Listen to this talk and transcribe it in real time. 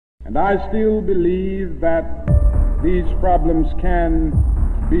And I still believe that these problems can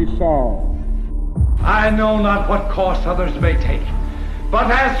be solved. I know not what course others may take, but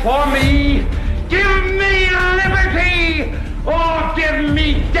as for me, give me liberty or give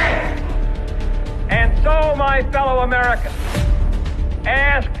me death. And so, my fellow Americans,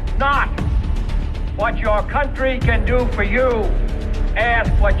 ask not what your country can do for you.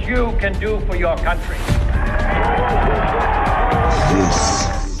 Ask what you can do for your country. This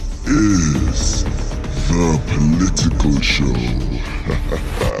is the political show.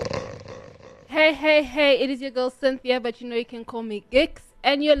 Hey, it is your girl Cynthia, but you know you can call me Gix.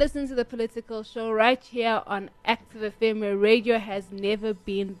 And you're listening to the political show right here on Active FM, where radio has never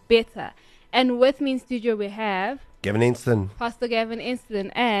been better. And with me in studio we have Gavin Inston, Pastor Gavin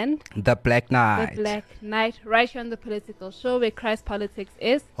Inston, and The Black Knight. The Black Knight, right here on the political show where Christ politics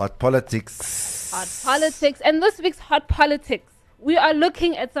is hot politics. Hot politics. And this week's hot politics, we are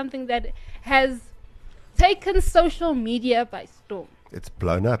looking at something that has taken social media by storm. It's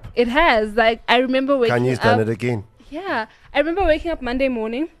blown up. It has. Like, I remember waking Kanye's up. done it again. Yeah, I remember waking up Monday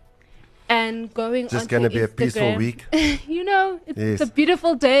morning and going Just onto going to be Instagram. a peaceful week. You know, it's Yes. a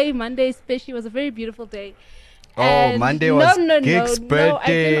beautiful day. Monday especially was a very beautiful day. Oh, And Monday was no, Gig's No, I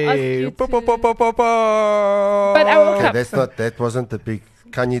didn't ask birthday. you But I woke up. That wasn't the big.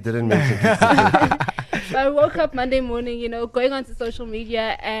 Kanye didn't mention it. So I woke up Monday morning, you know, going onto social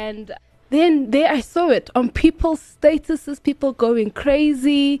media, and then there I saw it on people's statuses, people going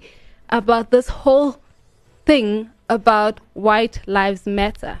crazy about this whole thing about White Lives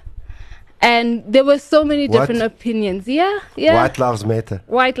Matter. And there were so many What? different opinions. Yeah. White Lives Matter.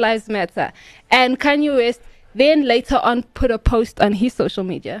 White Lives Matter. And Kanye West then later on put a post on his social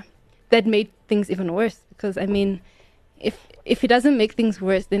media that made things even worse. Because, I mean, if he doesn't make things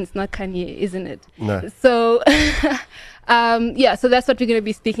worse, then it's not Kanye, isn't it? No. So, so that's what we're going to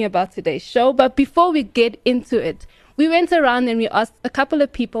be speaking about today's show. But before we get into it, we went around and we asked a couple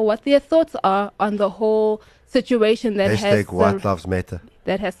of people what their thoughts are on the whole situation that Hashtag White Lives Matter.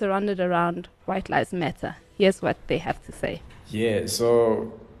 that has surrounded around White Lives Matter. Here's what they have to say. Yeah,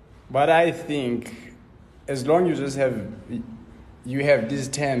 so what I think, as long as you have these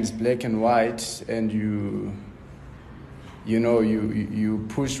terms black and white, and you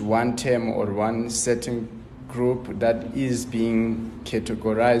push one term or one certain group that is being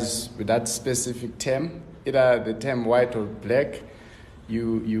categorized with that specific term, either the term white or black,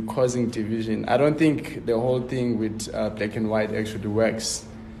 you causing division. I don't think the whole thing with black and white actually works.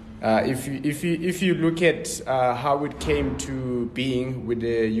 If you look at how it came to being with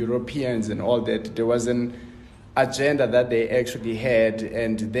the Europeans and all that, there was an agenda that they actually had,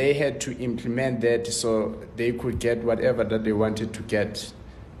 and they had to implement that so they could get whatever that they wanted to get,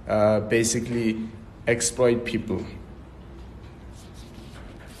 basically exploit people.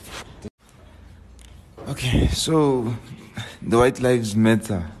 Okay, so the White Lives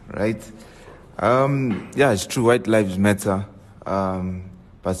Matter, right? Yeah, it's true, White Lives Matter,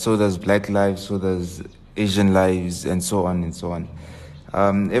 but so does Black lives, so does Asian lives, and so on and so on.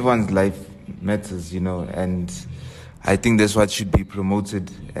 Everyone's life matters, and I think that's what should be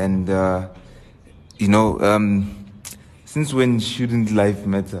promoted. And since when shouldn't life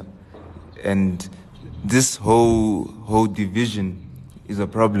matter? And this whole division is a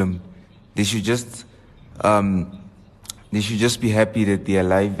problem. They should just be happy that they're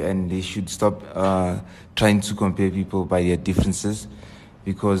alive, and they should stop trying to compare people by their differences,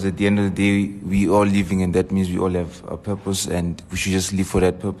 because at the end of the day, we all living, and that means we all have a purpose, and we should just live for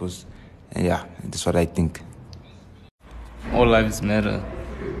that purpose. And yeah, that's what I think. All lives matter.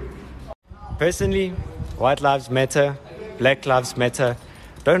 Personally, white lives matter, black lives matter.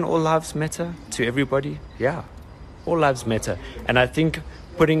 Don't all lives matter to everybody? Yeah, all lives matter. And I think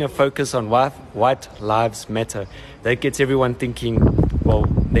putting a focus on white lives matter, that gets everyone thinking, well,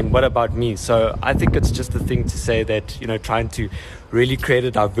 then what about me? So I think it's just a thing to say that, trying to really create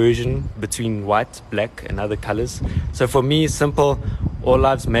a diversion between white, black, and other colors. So for me, simple, all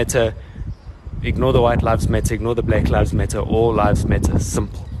lives matter. Ignore the white lives matter, ignore the black lives matter, all lives matter,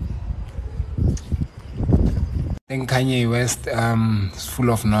 simple. I think Kanye West is full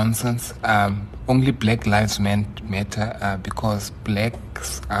of nonsense. Only black lives matter because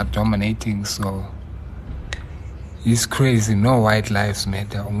blacks are dominating, so he's crazy. No white lives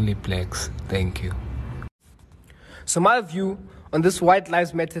matter, only blacks. Thank you. So my view on this white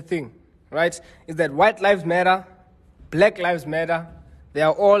lives matter thing, right, is that white lives matter, black lives matter, they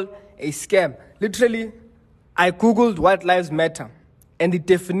are all a scam. Literally, I googled white lives matter, and the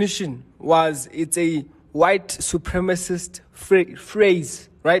definition was it's a white supremacist phrase,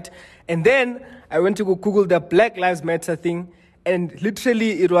 right? And then I went to Google the Black Lives Matter thing, and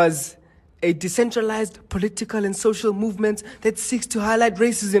literally it was a decentralized political and social movement that seeks to highlight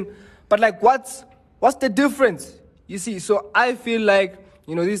racism. But like, what's the difference? You see, so I feel like,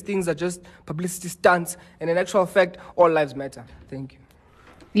 you know, these things are just publicity stunts, and in actual fact, all lives matter. Thank you.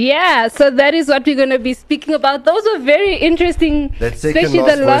 Yeah, so that is what we're going to be speaking about. Those are very interesting. That second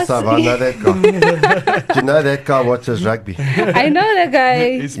especially last the voice, I know that guy. Do you know that guy watches rugby? I know that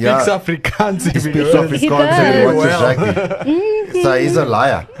guy. He speaks Afrikaans. He speaks Afrikaans and he watches rugby. So he's a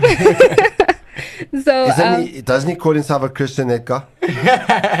liar. So doesn't he call himself a Christian, that guy?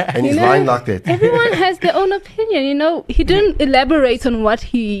 And he's lying like that. Everyone has their own opinion, you know. He didn't elaborate on what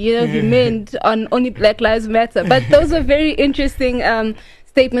he meant on only Black Lives Matter. But those are very interesting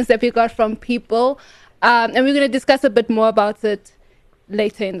statements that we got from people. And we're going to discuss a bit more about it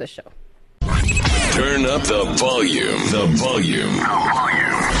later in the show. Turn up the volume. The volume.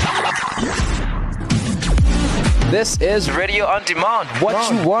 This is Radio On Demand.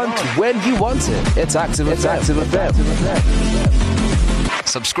 What you want, when you want it. It's Active FM.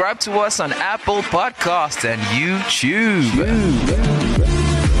 Subscribe to us on Apple Podcast and YouTube.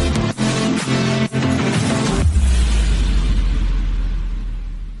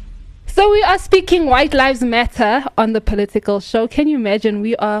 So we are speaking White Lives Matter on the political show. Can you imagine?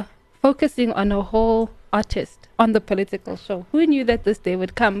 We are focusing on a whole artist on the political show. Who knew that this day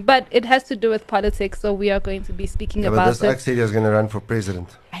would come? But it has to do with politics, so we are going to be speaking about this it. This said he was going to run for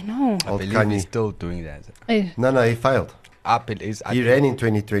president. I know. I believe he's still doing that. No, he failed. He ran in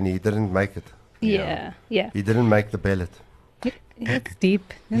 2020. He didn't make it. Yeah. He didn't make the ballot. It's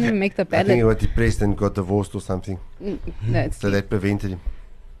deep. He didn't make the ballot. I think he was depressed and got divorced or something. So that prevented him.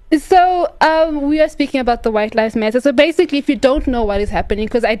 So we are speaking about the White Lives Matter. So basically, if you don't know what is happening,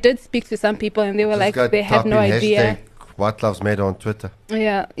 because I did speak to some people and they were like, they had no idea. White Lives Matter on Twitter.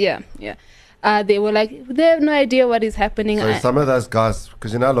 Yeah. They were like, they have no idea what is happening. So some of those guys,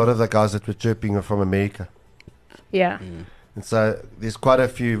 because you know a lot of the guys that were chirping are from America. Yeah. And so there's quite a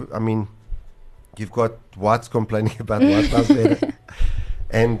few. I mean, you've got whites complaining about White Lives Matter,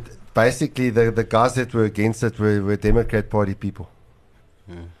 and basically the guys that were against it were Democrat Party people.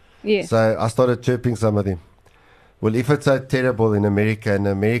 Yeah. So I started chirping some of them. Well, if it's so terrible in America, and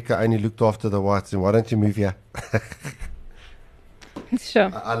America only looked after the whites, then why don't you move here?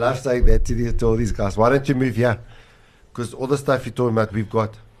 Sure. I love saying that to all these guys. Why don't you move here? Because all the stuff you're talking about, we've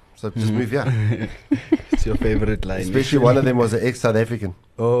got. So just move here. It's your favorite line. Especially one of them was an ex-South African.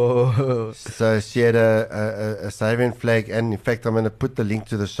 Oh. So she had a Syrian flag, and in fact, I'm going to put the link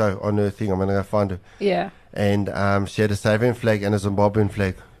to the show on her thing. I'm going to go find her. Yeah. And she had a Syrian flag and a Zimbabwean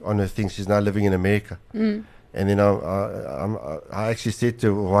flag on her thing. She's now living in America. And then I actually said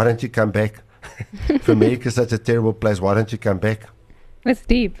to her, why don't you come back? If America's such a terrible place, why don't you come back? That's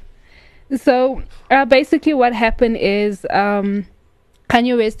deep. So basically what happened is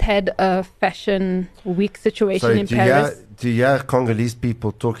Kanye West had a fashion week situation in Paris. Do you hear Congolese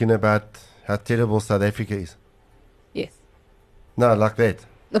people talking about how terrible South Africa is? Yes. No, like that.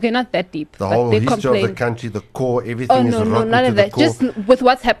 Okay, not that deep. The whole history of the country, the core, everything is rotten. No, none of that. Just with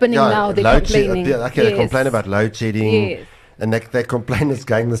what's happening now, they're complaining. They complain about load shedding. Yes. And they complain it's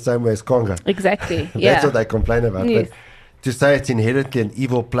going the same way as Congo. Exactly, That's what they complain about. Yes. But to say it's inherently an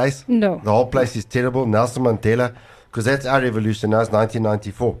evil place, no. The whole place is terrible. Nelson Mandela, because that's our revolution now, it's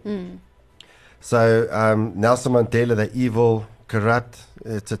 1994. So Nelson Mandela, the evil, corrupt,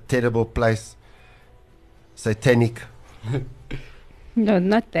 it's a terrible place, satanic. No,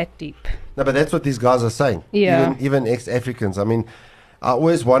 not that deep. No, but that's what these guys are saying. Yeah. Even ex-Africans. I mean, I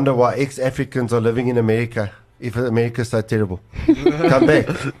always wonder why ex-Africans are living in America if America's so terrible. Come back.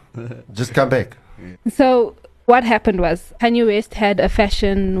 Just come back. So what happened was Kanye West had a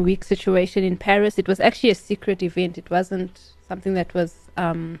fashion week situation in Paris. It was actually a secret event. It wasn't something that was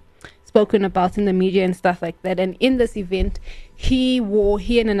spoken about in the media and stuff like that. And in this event, he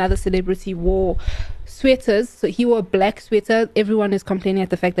and another celebrity wore sweaters. So he wore a black sweater. Everyone is complaining at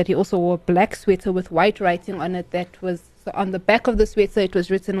the fact that he also wore a black sweater with white writing on it. That was on the back of the sweater. It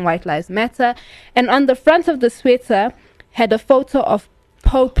was written White Lives Matter. And on the front of the sweater had a photo of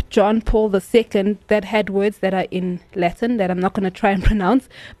Pope John Paul II that had words that are in Latin that I'm not going to try and pronounce,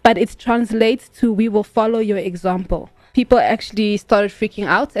 but it translates to "We will follow your example." People actually started freaking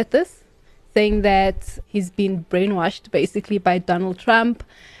out at this, saying that he's been brainwashed basically by Donald Trump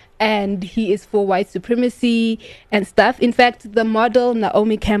and he is for white supremacy and stuff. In fact, the model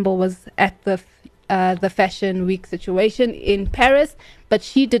Naomi Campbell was at the fashion week situation in Paris, but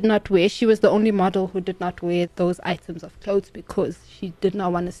she did not wear. She was the only model who did not wear those items of clothes because she did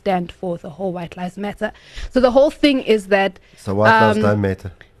not want to stand for the whole White Lives Matter. So the whole thing is that so White Lives don't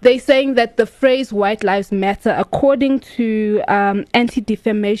matter. they're saying that the phrase "White Lives Matter," according to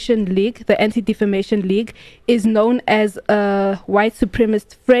Anti-Defamation League, the Anti-Defamation League, is known as a white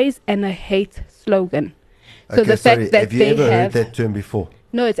supremacist phrase and a hate slogan. So Okay, the sorry, fact that have you they ever heard have that term before?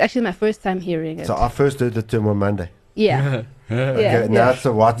 no, it's actually my first time hearing it. So I first heard the term on Monday. Yeah. Okay, now it's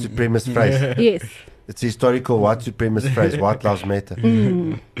a white supremacist phrase. Yes. It's a historical white supremacist phrase. White lives matter.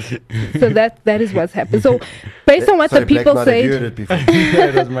 So that is what's happened. So based on what Sorry, the people Black Knight, have say, you heard it before?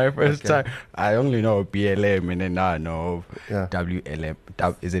 That was my first time. I only know BLM and then now I know WLM.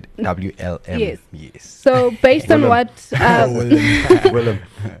 Is it WLM? Yes. Yes. So based on what Willem.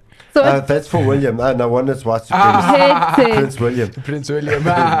 So that's for William. No wonder it's white supremacist. Hectic. Prince William. Prince William.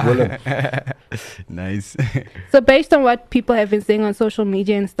 Willem. Nice. So based on what people have been saying on social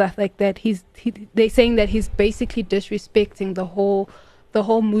media and stuff like that, they're saying that he's basically disrespecting the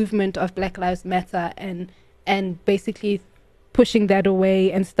whole movement of Black Lives Matter and basically pushing that away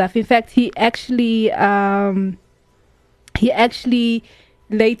and stuff. In fact, he actually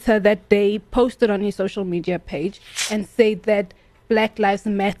later that day posted on his social media page and said that Black Lives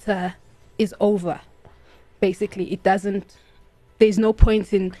Matter is over. Basically, there's no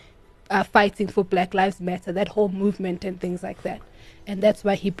point in fighting for Black Lives Matter, that whole movement and things like that. And that's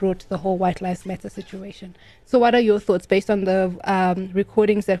why he brought the whole White Lives Matter situation. So what are your thoughts based on the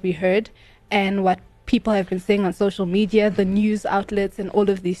recordings that we heard and what people have been saying on social media, the news outlets and all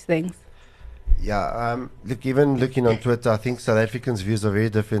of these things? Yeah, look, even looking on Twitter, I think South Africans' views are very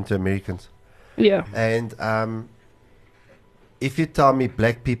different to Americans. Yeah. And if you tell me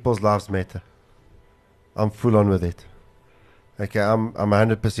black people's lives matter, I'm full on with it. Okay, I'm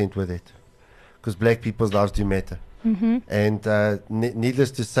 100% with it. Because black people's lives do matter. Mm-hmm. And needless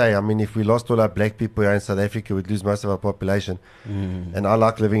to say, I mean, if we lost all our black people here in South Africa, we'd lose most of our population. And I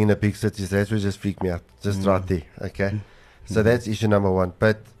like living in a big city, so that would just freak me out. Just right there, okay? So that's issue number one.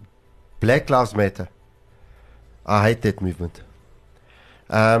 But Black Lives Matter, I hate that movement.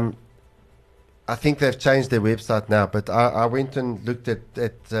 I think they've changed their website now, but I went and looked at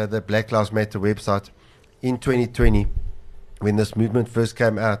the Black Lives Matter website in 2020 when this movement first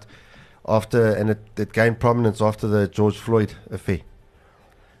came out, and it gained prominence after the George Floyd affair.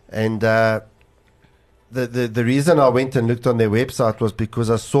 And the reason I went and looked on their website was because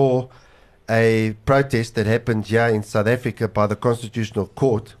I saw a protest that happened here in South Africa by the Constitutional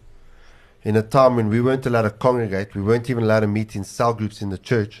Court in a time when we weren't allowed to congregate, we weren't even allowed to meet in cell groups in the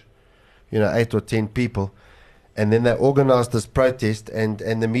church, 8 or 10 people. And then they organized this protest, and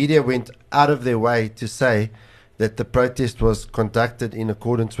the media went out of their way to say that the protest was conducted in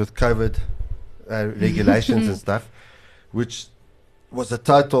accordance with COVID regulations and stuff, which was a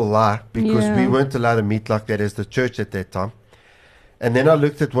total lie, because we weren't allowed to meet like that as the church at that time. And then I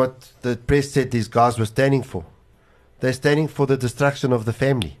looked at what the press said these guys were standing for. They're standing for the destruction of the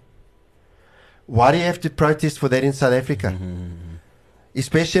family. Why do you have to protest for that in South Africa?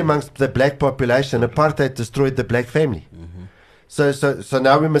 Especially amongst the black population. Apartheid destroyed the black family. So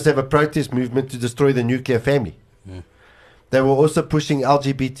now we must have a protest movement to destroy the nuclear family. They were also pushing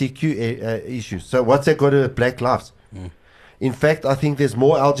LGBTQ issues. So what's that got to do with black lives? In fact, I think there's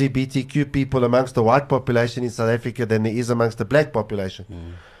more LGBTQ people amongst the white population in South Africa than there is amongst the black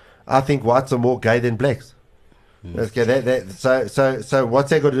population. I think whites are more gay than blacks. Okay, so what's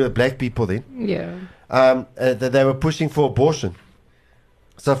that got to do with black people then? Yeah. They were pushing for abortion.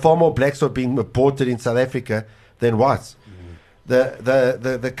 So far more blacks are being aborted in South Africa than whites.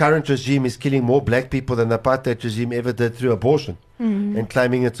 The current regime is killing more black people than the apartheid regime ever did through abortion, and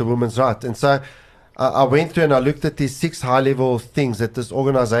claiming it's a woman's right. And so I went through and I looked at these 6 high-level things that this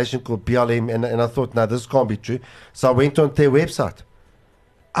organization called BLM, and I thought, no, this can't be true. So I went on their website.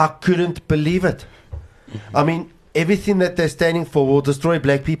 I couldn't believe it. I mean, everything that they're standing for will destroy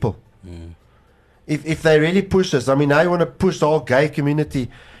black people. If they really push this, I mean, I want to push the whole gay community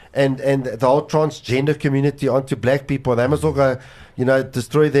and the whole transgender community onto black people. They must all go,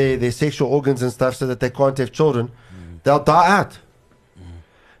 destroy their sexual organs and stuff so that they can't have children. They'll die out.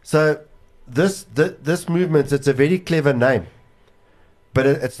 So this movement, it's a very clever name, but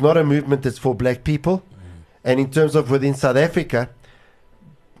it's not a movement that's for black people. And in terms of within South Africa,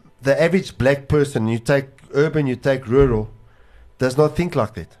 the average black person, you take urban, you take rural, does not think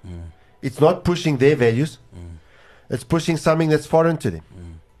like that. It's not pushing their values. It's pushing something that's foreign to them.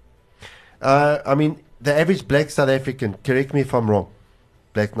 I mean, the average black South African, correct me if I'm wrong,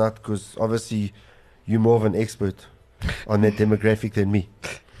 Black Knight, because obviously you're more of an expert on that demographic than me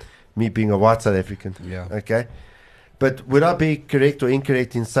being a white South African. Okay? But would I be correct or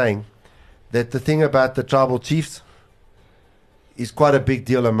incorrect in saying that the thing about the tribal chiefs is quite a big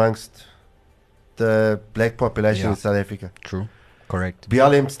deal amongst the black population in South Africa? True. Correct.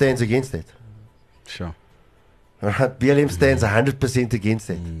 BLM stands against that. Sure. All right, BLM stands 100% against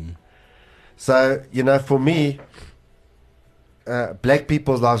that. So, you know, for me, black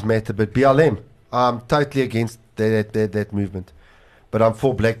people's lives matter, but BLM, I'm totally against that movement. But I'm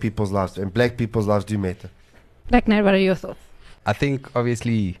for black people's lives, and black people's lives do matter. Black Knight, what are your thoughts? I think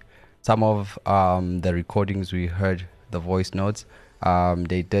obviously some of the recordings we heard, the voice notes,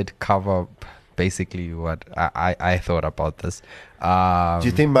 they did cover basically what I thought about this. Do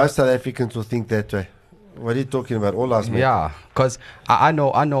you think most South Africans will think that way? What are you talking about? All lives matter. Yeah, because I know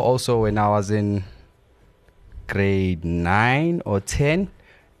also when I was in grade 9 or 10,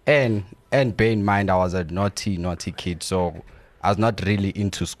 and bear in mind I was a naughty kid, so I was not really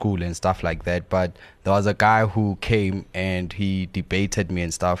into school and stuff like that. But there was a guy who came and he debated me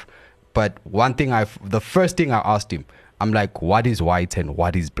and stuff. But the first thing I asked him, I'm like, what is white and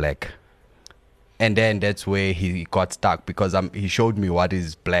what is black? And then that's where he got stuck, because he showed me what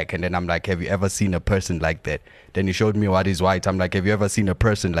is black. And then I'm like, have you ever seen a person like that? Then he showed me what is white. I'm like, have you ever seen a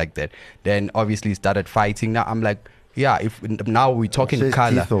person like that? Then obviously started fighting. Now I'm like, yeah, now we're talking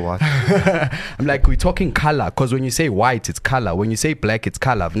color. I'm like, we're talking color, because when you say white, it's color. When you say black, it's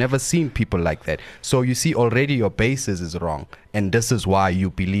color. I've never seen people like that. So you see, already your basis is wrong. And this is why you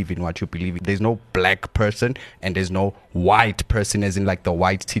believe in what you believe in. There's no black person and there's no white person, as in like the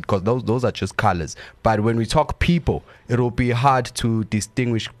white teeth, because those are just colors. But when we talk people, it will be hard to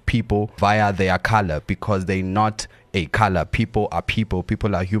distinguish people via their color, because they're not a color. People are people.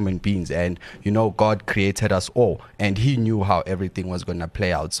 People are human beings. And, you know, God created us all, and he knew how everything was going to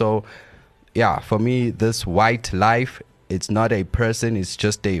play out. So, yeah, for me, this white life, it's not a person. It's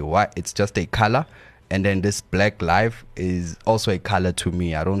just a color. And then this black life is also a color to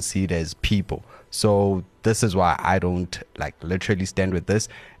me. I don't see it as people. So this is why I don't like literally stand with this.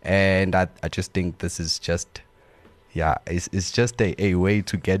 And I just think this is just... yeah, it's just a way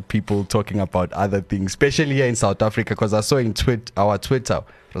to get people talking about other things, especially here in South Africa, because I saw in our Twitter,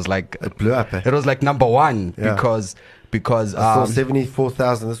 it was like... it blew up. It was like number one, yeah. because I saw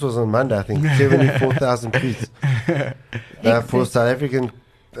 74,000. This was on Monday, I think. 74,000 tweets. For South African,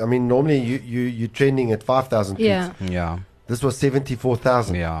 I mean, normally you're trending at 5,000 tweets. Yeah. This was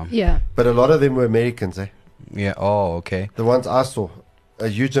 74,000. Yeah. But a lot of them were Americans, eh? Yeah. Oh, okay. The ones I saw, a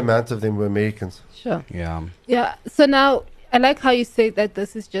huge amount of them were Americans. Sure. Yeah. So now I like how you say that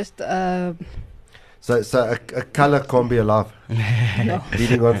this is just so a color can't be alive. No.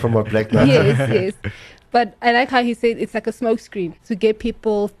 Leading on from what Black Knight. Yes. But I like how he said it's like a smoke screen to get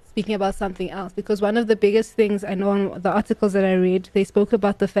people speaking about something else, because one of the biggest things I know in the articles that I read, they spoke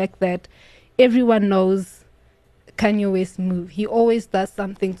about the fact that everyone knows Kanye West's move. He always does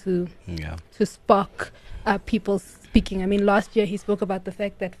something to spark people speaking. I mean, last year he spoke about the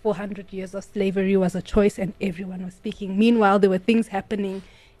fact that 400 years of slavery was a choice and everyone was speaking. Meanwhile, there were things happening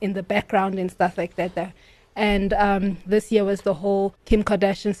in the background and stuff like that. And this year was the whole Kim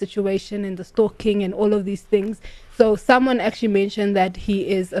Kardashian situation and the stalking and all of these things. So someone actually mentioned that he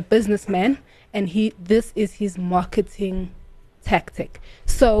is a businessman and this is his marketing tactic.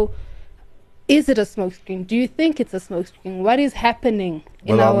 So is it a smokescreen? Do you think it's a smokescreen? What is happening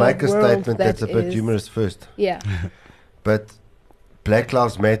in our world? Well, I'll make a statement that's a bit humorous first. Yeah. But Black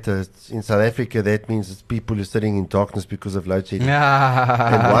Lives Matter, in South Africa, that means it's people who are sitting in darkness because of load shedding.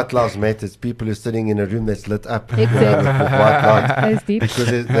 And White Lives Matter, it's people who are sitting in a room that's lit up with white lights. Because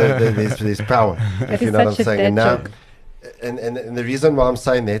there's power, if you know what I'm saying. And now, and the reason why I'm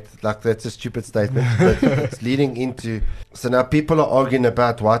saying that, like, that's a stupid statement, but it's leading into... So now people are arguing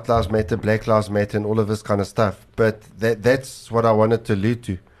about White Lives Matter, Black Lives Matter, and all of this kind of stuff. But that's what I wanted to allude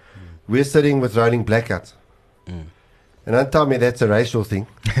to. We're sitting with rolling blackouts. And don't tell me that's a racial thing.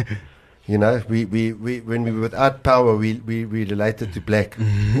 You know, we when we were without power, we related to black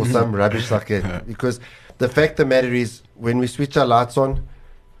or some rubbish like that. Because the fact of the matter is, when we switch our lights on,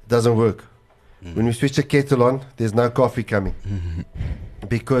 it doesn't work. When we switch the kettle on, there's no coffee coming.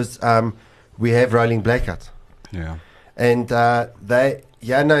 Because we have rolling blackouts. Yeah. And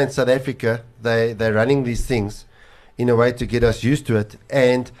now in South Africa, they're running these things in a way to get us used to it.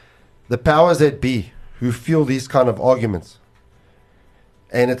 And the powers that be who fuel these kind of arguments,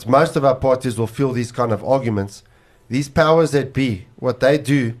 and it's most of our parties will fuel these kind of arguments, these powers that be, what they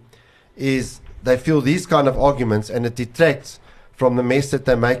do is they fuel these kind of arguments, and it detracts from the mess that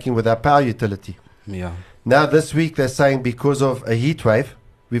they're making with our power utility. Yeah. Now this week they're saying because of a heat wave,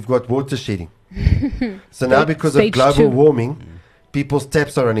 we've got water shedding. So now because of global warming, people's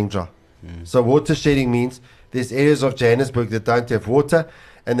taps are running dry. So water shedding means there's areas of Johannesburg that don't have water,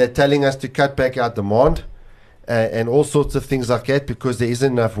 and they're telling us to cut back our demand and all sorts of things like that because there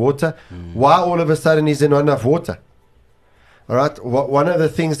isn't enough water. Why all of a sudden is there not enough water? All right. One of the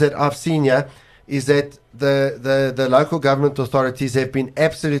things that I've seen here is that the local government authorities have been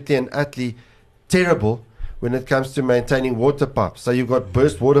absolutely and utterly terrible when it comes to maintaining water pipes. So you've got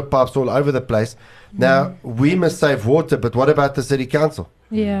burst water pipes all over the place. Now, we must save water, but what about the city council?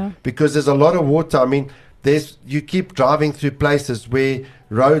 Yeah. Because there's a lot of water. I mean, you keep driving through places where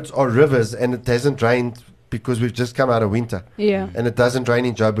roads are rivers and it hasn't rained because we've just come out of winter. Yeah. And it doesn't rain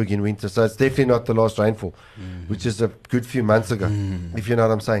in Joburg in winter. So it's definitely not the last rainfall, which is a good few months ago, if you know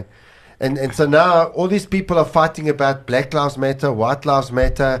what I'm saying. And so now all these people are fighting about Black Lives Matter, White Lives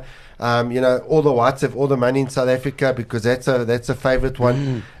Matter. All the whites have all the money in South Africa because that's a favorite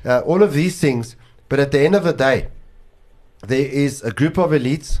one. All of these things. But at the end of the day, there is a group of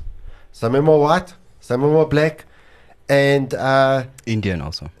elites. Some of them are white, some of them are black, and Indian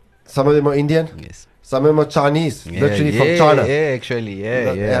also. Some of them are Indian. Yes. Some of them are Chinese, literally from China. Yeah, actually,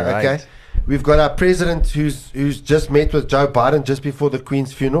 right. Okay. We've got our president who's just met with Joe Biden just before the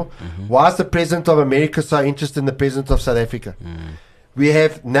Queen's funeral. Why is the president of America so interested in the president of South Africa? We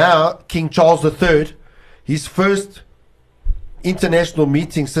have now King Charles III, his first international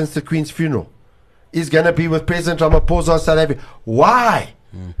meeting since the Queen's funeral is going to be with President Ramaphosa of South Africa. Why?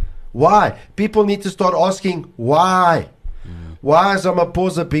 Why? People need to start asking why. Why is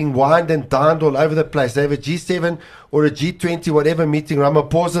Ramaphosa being wined and dined all over the place? They have a G7 or a G20, whatever meeting,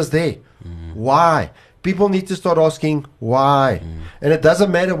 Ramaphosa's there. Why? People need to start asking why. And it doesn't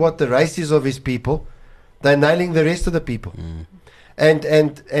matter what the race is of his people, they're nailing the rest of the people. And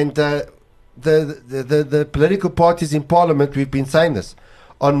the political parties in parliament, we've been saying this,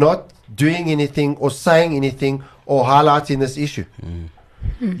 are not doing anything or saying anything or highlighting this issue.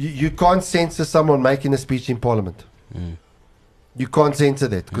 You can't censor someone making a speech in parliament. You can't censor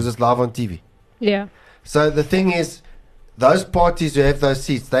that because it's live on TV. Yeah. So the thing is, those parties who have those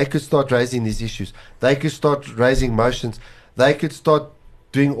seats, they could start raising these issues. They could start raising motions. They could start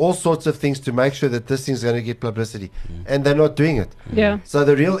doing all sorts of things to make sure that this thing's going to get publicity. And they're not doing it. Yeah. So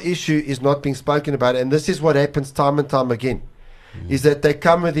the real issue is not being spoken about. And this is what happens time and time again, is that they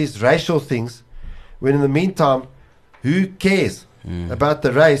come with these racial things, when in the meantime, who cares about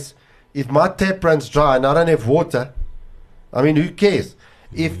the race? If my tap runs dry and I don't have water, I mean, who cares?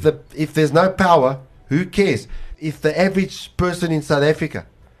 If there's no power, who cares? If the average person in South Africa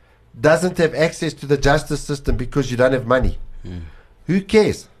doesn't have access to the justice system because you don't have money, who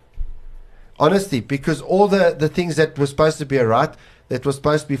cares? Honestly, because all the things that were supposed to be a right, that was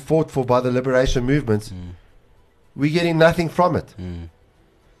supposed to be fought for by the liberation movements, we're getting nothing from it.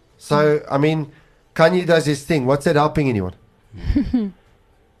 So, I mean, Kanye does his thing. What's that helping anyone?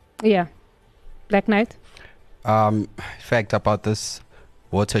 Yeah. Black Knight? Fact about this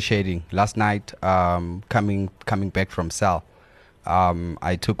water shading. Last night, coming back from Sal,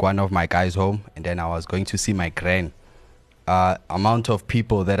 I took one of my guys home, and then I was going to see my gran. Amount of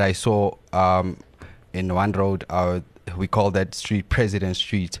people that I saw in one road, we call that street President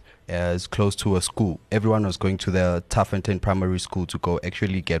Street, is close to a school. Everyone was going to the Tuffenton Primary School to go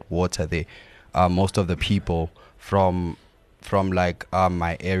actually get water there. Most of the people from like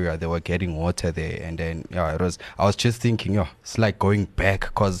my area, they were getting water there. And then I was just thinking, it's like going back,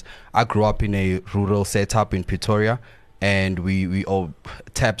 because I grew up in a rural setup in Pretoria, and we all,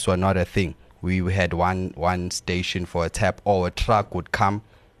 taps were not a thing. We had one station for a tap, or a truck would come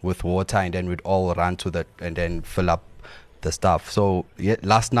with water, and then we'd all run to that and then fill up the stuff. So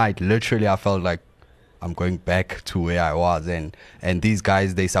last night, literally, I felt like I'm going back to where I was, and these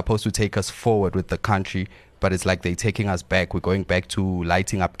guys, they're supposed to take us forward with the country, but it's like they're taking us back. We're going back to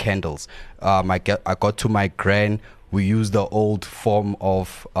lighting up candles. I got to my gran. We use the old form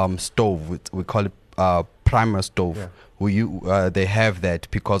of stove. We call it primer stove. Yeah. They have that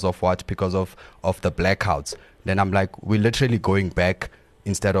because of what? Because of the blackouts. Then I'm like, we're literally going back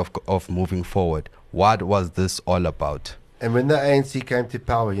instead of moving forward. What was this all about? And when the ANC came to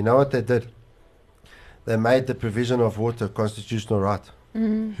power, you know what they did? They made the provision of water a constitutional right.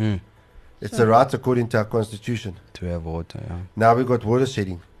 It's a right according to our constitution to have water. Yeah. Now we've got water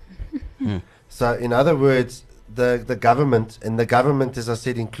shedding. So in other words, the government, and the government, as I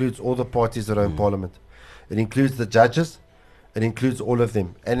said, includes all the parties that are in parliament. It includes the judges, it includes all of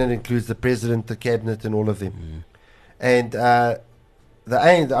them, and it includes the president, the cabinet, and all of them. And the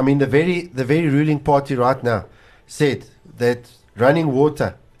very ruling party right now said that running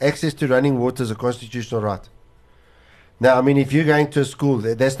water, access to running water, is a constitutional right. Now, I mean, if you're going to a school,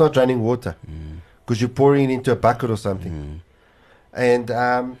 that's not running water, because you're pouring it into a bucket or something. And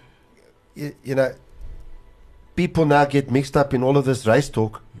you know, people now get mixed up in all of this race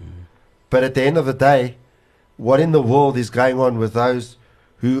talk. But at the end of the day, what in the world is going on with those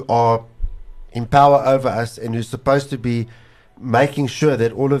who are in power over us and who's supposed to be making sure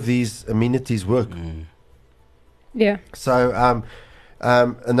that all of these amenities work. Yeah. So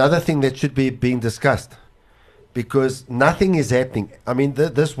another thing that should be being discussed, because nothing is happening. I mean,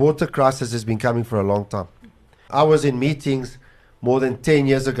 this water crisis has been coming for a long time. I was in meetings more than 10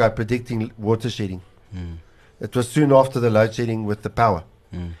 years ago predicting water shedding. It was soon after the load shedding with the power.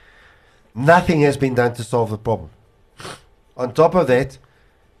 Nothing has been done to solve the problem. On top of that,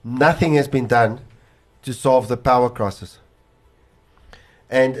 nothing has been done to solve the power crisis.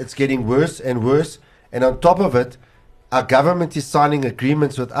 And it's getting worse and worse. And on top of it, our government is signing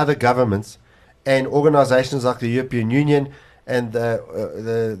agreements with other governments and organizations like the European Union and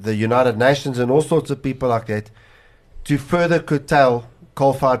the United Nations and all sorts of people like that to further curtail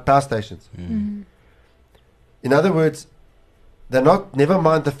coal-fired power stations. In other words, they're not, never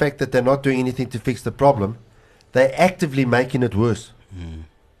mind the fact that they're not doing anything to fix the problem, they're actively making it worse.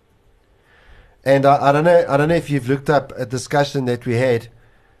 And I don't know if you've looked up a discussion that we had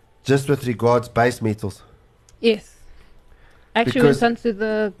just with regards base metals. Yes. Actually Because went onto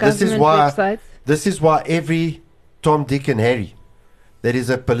the government websites. This is why every Tom, Dick and Harry that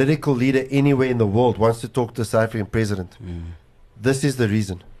is a political leader anywhere in the world wants to talk to the South African president. This is the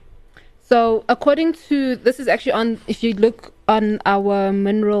reason. So according to, this is actually on, if you look on our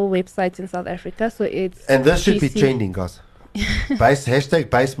mineral website in South Africa, so it's... And this should be GC. trending, guys. Hashtag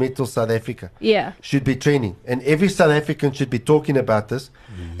base metal South Africa. Yeah. Should be trending. And every South African should be talking about this.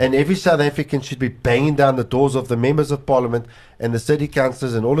 And every South African should be banging down the doors of the members of parliament and the city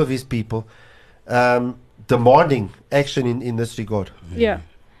councillors and all of these people, demanding action in this regard. Yeah.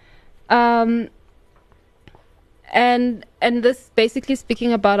 And this basically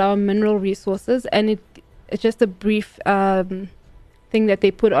speaking about our mineral resources, and it's just a brief thing that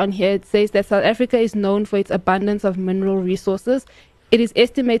they put on here. It says that South Africa is known for its abundance of mineral resources. It is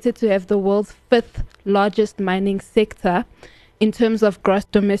estimated to have the world's 5th largest mining sector in terms of gross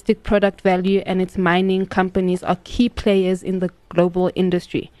domestic product value, and its mining companies are key players in the global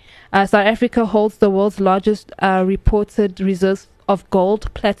industry. South Africa holds the world's largest reported reserves of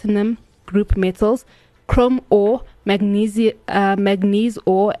gold, platinum, group metals, chrome ore, manganese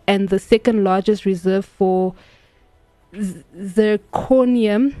ore, and the second largest reserve for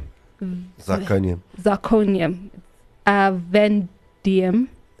zirconium, vanadium,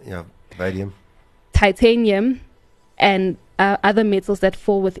 titanium, and other metals that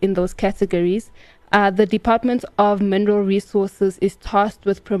fall within those categories. The Department of Mineral Resources is tasked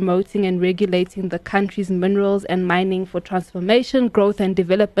with promoting and regulating the country's minerals and mining for transformation, growth, and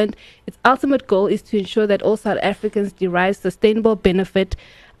development. Its ultimate goal is to ensure that all South Africans derive sustainable benefit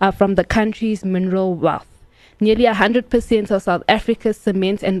from the country's mineral wealth. Nearly 100% of South Africa's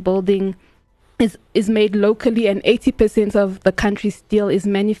cement and building is made locally, and 80% of the country's steel is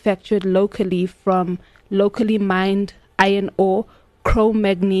manufactured locally from locally mined iron ore, chrome,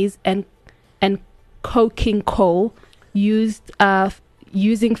 manganese, and coking coal used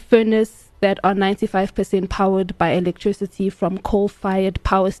using furnaces that are 95% powered by electricity from coal-fired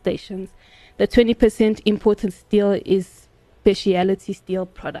power stations. The 20% imported steel is specialty steel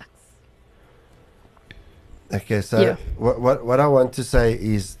products. Okay, so what I want to say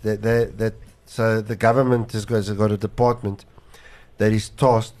is that so the government has got a department that is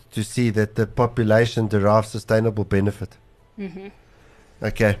tasked to see that the population derives sustainable benefit.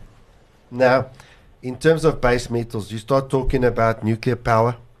 Okay, now in terms of base metals, you start talking about nuclear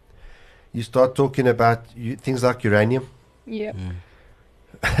power, you start talking about things like uranium. Yeah.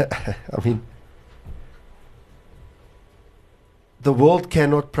 I mean, the world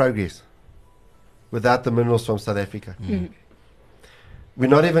cannot progress without the minerals from South Africa. We're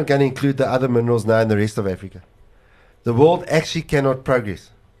not even going to include the other minerals now in the rest of Africa. The world actually cannot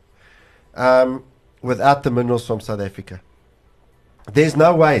progress without the minerals from South Africa. There's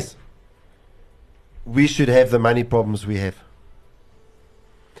no ways we should have the money problems we have.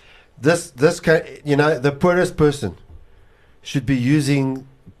 The poorest person should be using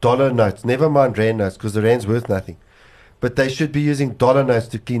dollar notes, never mind rand notes, because the rand's worth nothing. But they should be using dollar notes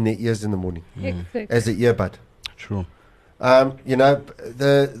to clean their ears in the morning as an earbud. True.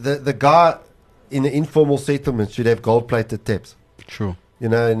 The guy in the informal settlement should have gold-plated taps. True. You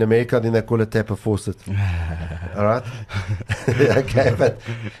know, in America, then they call it tap a faucet. All right? Okay, but,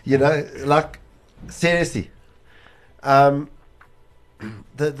 like, seriously, the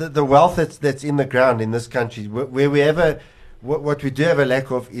wealth that's in the ground in this country, where we have what we do have a lack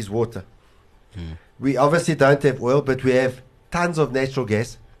of is water. We obviously don't have oil, but we have tons of natural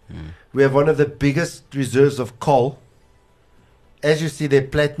gas. We have one of the biggest reserves of coal. As you see there,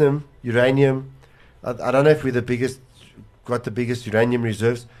 platinum, uranium. I don't know if we're got the biggest uranium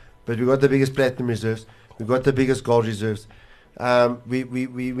reserves, but we've got the biggest platinum reserves. We've got the biggest gold reserves.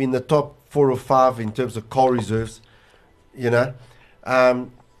 We're in the top 4 or 5 in terms of coal reserves, you know.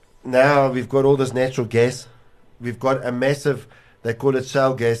 Now we've got all this natural gas. We've got a massive, they call it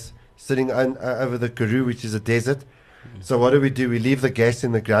shale gas, sitting over the Karoo, which is a desert. So what do? We leave the gas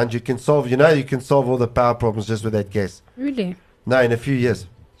in the ground. You can solve all the power problems just with that gas. Really? No, in a few years.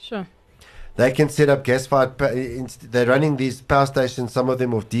 Sure. They can set up gas-fired. They're running these power stations, some of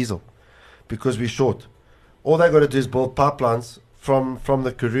them with diesel, because we're short. All they got to do is build pipelines from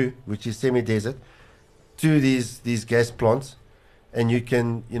the Karoo, which is semi-desert, to these gas plants, and you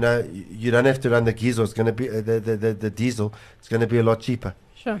can, you don't have to run the diesel. It's going to be the diesel. It's going to be a lot cheaper.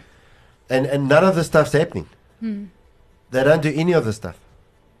 Sure. And none of the stuff's happening. They don't do any of the stuff.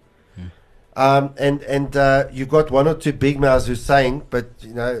 You got one or two big mouths who's saying, but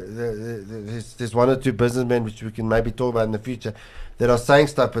there's one or two businessmen which we can maybe talk about in the future that are saying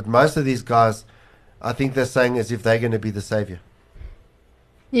stuff. But most of these guys, I think they're saying as if they're going to be the savior.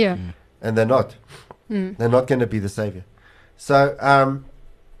 Yeah. And they're not. They're not going to be the savior. So,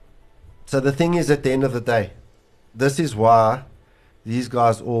 so the thing is, at the end of the day, this is why these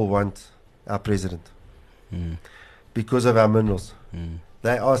guys all want our president, because of our minerals.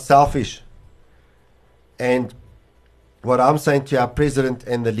 They are selfish. And what I'm saying to our president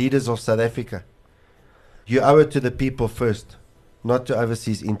and the leaders of South Africa, you owe it to the people first, not to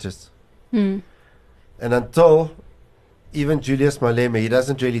overseas interests. And until even Julius Malema, he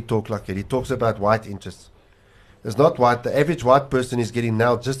doesn't really talk like it. He talks about white interests. It's not white. The average white person is getting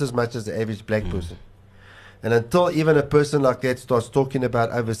nailed just as much as the average black person. And until even a person like that starts talking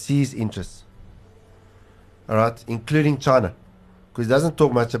about overseas interests, all right, including China, because he doesn't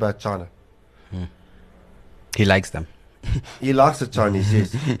talk much about China. He likes them. He likes the Chinese,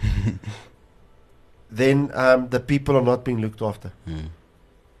 yes. Then the people are not being looked after.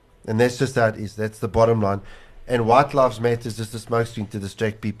 And that's just how it is. That's the bottom line. And White Lives Matter is just a smokescreen to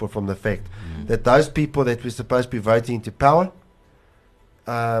distract people from the fact that those people that we're supposed to be voting into power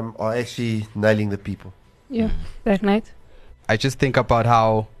are actually nailing the people. Yeah, that night. I just think about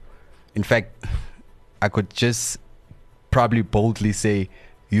how, in fact, I could just probably boldly say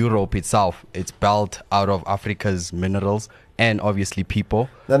Europe itself, it's built out of Africa's minerals and obviously people.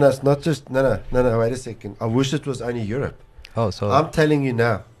 No, it's not just, no, wait a second. I wish it was only Europe. Oh, so I'm telling you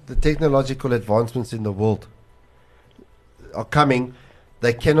now, the technological advancements in the world are coming.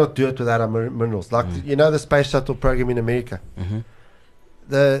 They cannot do it without our minerals. Like, the space shuttle program in America.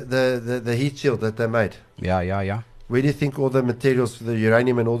 The heat shield that they made. Yeah. Where do you think all the materials for the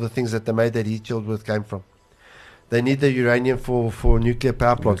uranium and all the things that they made that heat shield with came from? They need the uranium for nuclear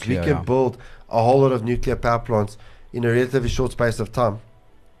power plants. We can build a whole lot of nuclear power plants in a relatively short space of time.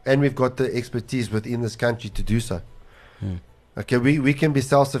 And we've got the expertise within this country to do so. Okay, we can be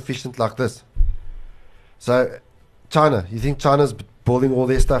self-sufficient like this. So, China, you think China's building all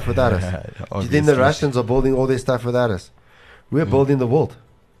their stuff without us? You think the Russians are building all their stuff without us? We're building the world.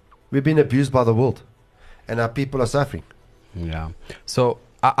 We've been abused by the world. And our people are suffering. Yeah. So,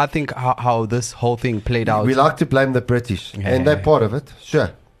 I think how this whole thing played out. We like to blame the British, and they're part of it,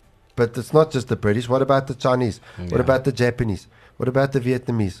 sure. But it's not just the British. What about the Chinese? What about the Japanese? What about the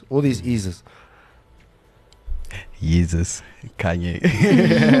Vietnamese? All these eases. Jesus, Kanye.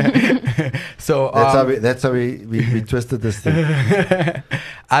 So that's how we twisted this thing.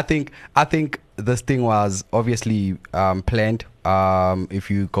 I think this thing was obviously planned. If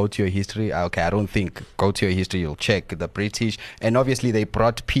you go to your history, okay, I don't think go to your history, you'll check the British, and obviously they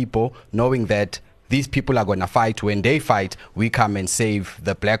brought people knowing that these people are going to fight. When they fight, we come and save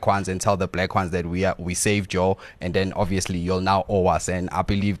the black ones and tell the black ones that we saved you, and then obviously you'll now owe us. And I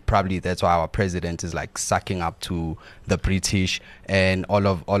believe probably that's why our president is like sucking up to the British and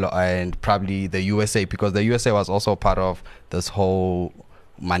and probably the USA, because the USA was also part of this whole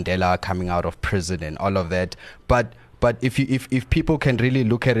Mandela coming out of prison and all of that. But if people can really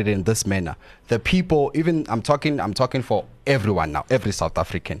look at it in this manner, the people, even I'm talking for everyone now, every South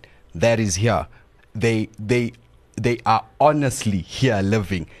African that is here, they are honestly here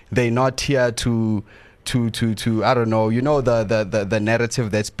living. They're not here to I don't know, the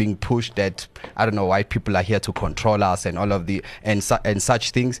narrative that's being pushed that, I don't know, white people are here to control us and all of the and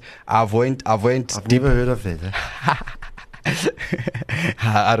such things. I've never heard of it.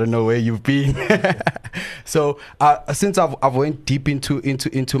 I don't know where you've been. So since I've went deep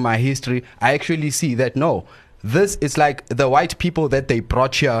into my history, I actually see that no, this is like the white people that they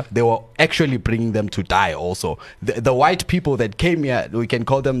brought here, they were actually bringing them to die also. The white people that came here, we can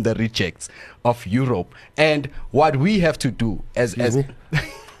call them the rejects of Europe. And what we have to do as you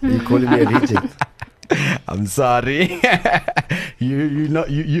calling me a reject? I'm sorry.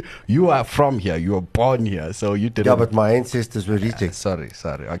 you are from here. You were born here, so you didn't. Yeah, but my ancestors were rejects. Sorry.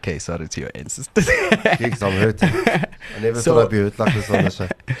 Okay, sorry to your ancestors. Gigs, I'm hurting. I never thought I'd be hurt like this on the show.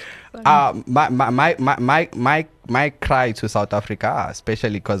 My cry to South Africa,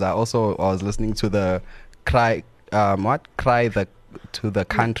 especially because I was listening to the cry to the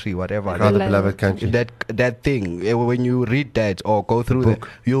country, whatever. Cry the beloved country. That thing. When you read that or go through that,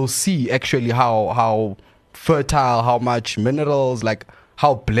 you'll see actually how fertile, how much minerals, like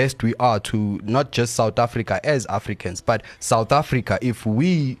how blessed we are to not just South Africa as Africans, but South Africa. If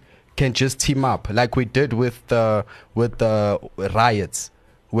we can just team up like we did with the riots,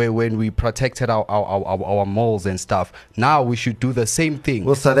 when we protected our malls and stuff. Now we should do the same thing.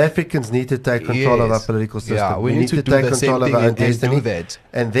 Well, South Africans need to take control of our political system. Yeah, we need to take control of our own destiny. And do that.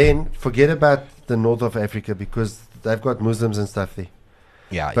 And then forget about the north of Africa because they've got Muslims and stuff there.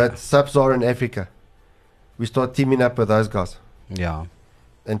 But sub-Saharan Africa, we start teaming up with those guys. Yeah.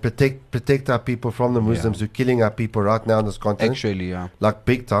 And protect our people from the Muslims who are killing our people right now on this continent. Actually, yeah. Like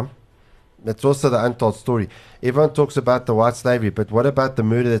big time. That's also the untold story. Everyone talks about the white slavery, but what about the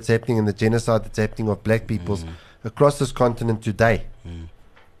murder that's happening and the genocide that's happening of black peoples across this continent today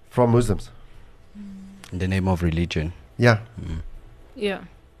from Muslims? In the name of religion. Yeah. Yeah.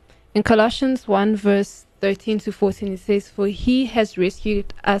 In Colossians 1 verse 13 to 14 it says, "For he has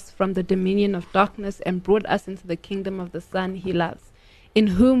rescued us from the dominion of darkness and brought us into the kingdom of the Son he loves, in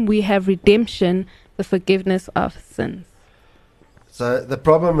whom we have redemption, the forgiveness of sins." So the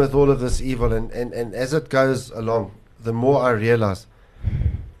problem with all of this evil, and as it goes along, the more I realize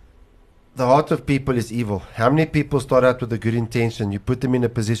the heart of people is evil. How many people start out with a good intention? You put them in a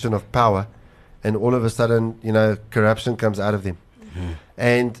position of power, and all of a sudden, corruption comes out of them.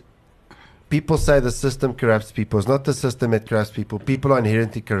 And people say the system corrupts people. It's not the system that corrupts people. People are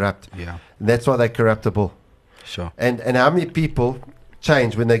inherently corrupt. Yeah. And that's why they're corruptible. Sure. And how many people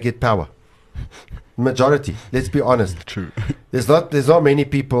change when they get power? Majority. Let's be honest. True. There's not many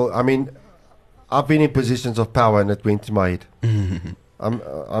people. I mean, I've been in positions of power and it went to my head.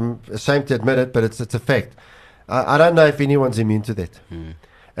 I'm ashamed to admit it, but it's a fact. I don't know if anyone's immune to that.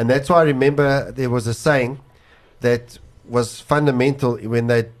 And that's why I remember there was a saying that was fundamental when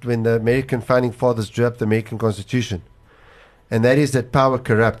the American founding fathers drew up the American Constitution. And that is that power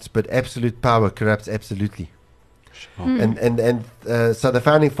corrupts, but absolute power corrupts absolutely. So the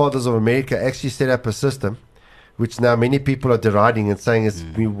founding fathers of America actually set up a system which now many people are deriding and saying it's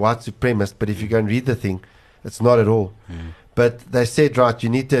white supremacist, but if you go and read the thing, it's not at all. But they said, right, you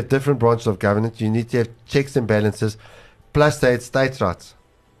need to have different branches of government, you need to have checks and balances, plus they had states' rights.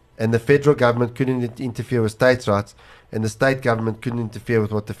 And the federal government couldn't interfere with states' rights, and the state government couldn't interfere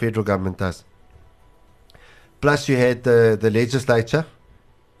with what the federal government does. Plus you had the legislature,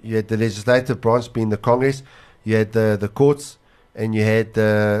 you had the legislative branch being the Congress, you had the courts, and you had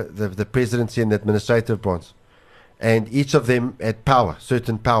the presidency and the administrative branch. And each of them had power,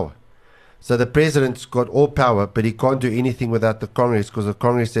 certain power. So the president's got all power, but he can't do anything without the Congress because the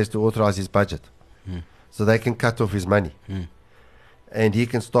Congress has to authorize his budget. So they can cut off his money. And he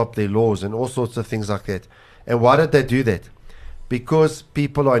can stop their laws and all sorts of things like that. And why did they do that? Because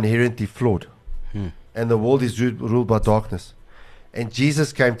people are inherently flawed. And the world is ruled by darkness. And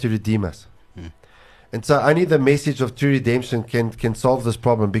Jesus came to redeem us. And so only the message of true redemption can solve this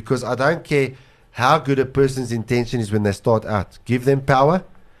problem, because I don't care how good a person's intention is when they start out. Give them power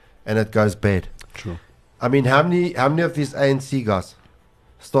and it goes bad. True. I mean, how many of these ANC guys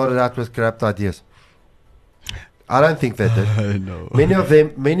started out with corrupt ideas? I don't think they did. No.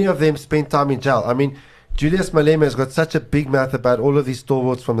 Many of them spent time in jail. I mean, Julius Malema has got such a big mouth about all of these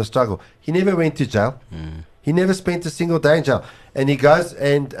stalwarts from the struggle. He never went to jail. He never spent a single day in jail. And he goes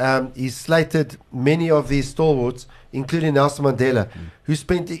and he's slated many of these stalwarts, including Nelson Mandela, who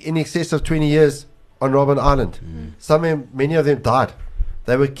spent in excess of 20 years on Robben Island. Many of them died.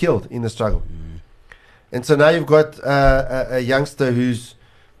 They were killed in the struggle. And so now you've got a youngster who's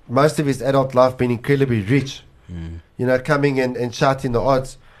most of his adult life been incredibly rich, coming and shouting the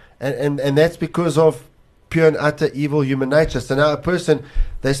odds. And that's because of pure and utter evil human nature. So now a person,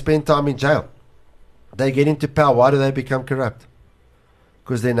 they spend time in jail. They get into power. Why do they become corrupt?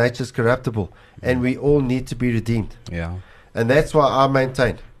 Because their nature is corruptible. And we all need to be redeemed. Yeah. And that's why I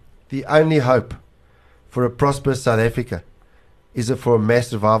maintain the only hope for a prosperous South Africa is for a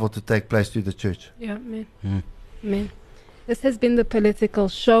mass revival to take place through the church. Yeah, amen. Amen. This has been the Political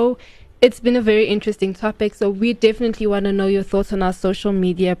Show. It's been a very interesting topic, so we definitely want to know your thoughts on our social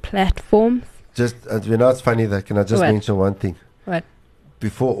media platforms. Just, it's funny though, can I just mention one thing? What?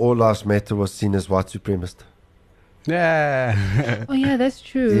 Before all lives matter was seen as white supremacist. Yeah. Oh yeah, that's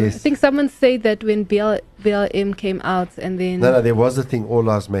true. Yes. I think someone said that when BLM came out, and then No, there was a thing, all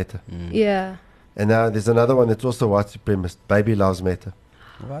lives matter. yeah. And now there's another one that's also white supremacist, baby lives matter.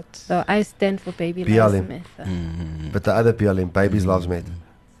 What? So I stand for baby BLM. lives matter. But the other BLM, babies lives matter.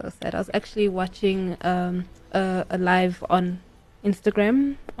 So sad. I was actually watching a live on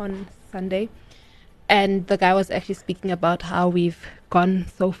Instagram on Sunday, and the guy was actually speaking about how we've gone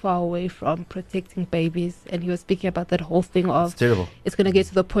so far away from protecting babies, and he was speaking about that whole thing of It's terrible. it's going to get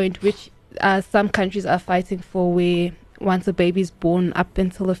to the point which some countries are fighting for, where once a baby is born, up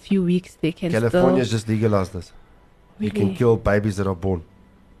until a few weeks, they can California's still... just legalized this. You can Really? kill babies that are born.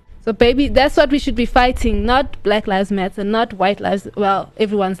 So baby, that's what we should be fighting, not Black Lives Matter, not white lives, well,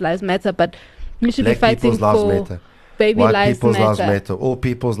 everyone's lives matter, but we should Black be fighting people's lives for matter. baby White lives people's matter. lives matter. All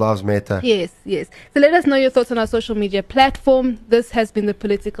people's lives matter. Yes, yes. So let us know your thoughts on our social media platform. This has been The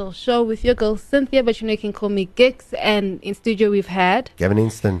Political Show with your girl Cynthia, but you know you can call me Gix. And in studio we've had Gavin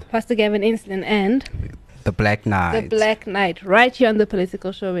Instant. Pastor Gavin Insland and The Black Knight. The Black Knight, right here on The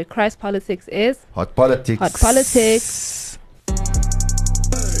Political Show, where Christ politics is Hot politics. hot politics.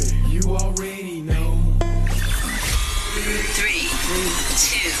 You already know. 3, 2,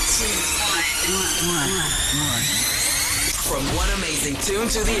 1. From one amazing tune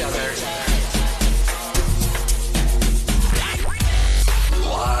to the other.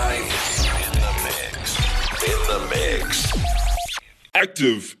 Live in the mix.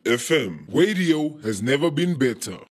 Active FM. Radio has never been better.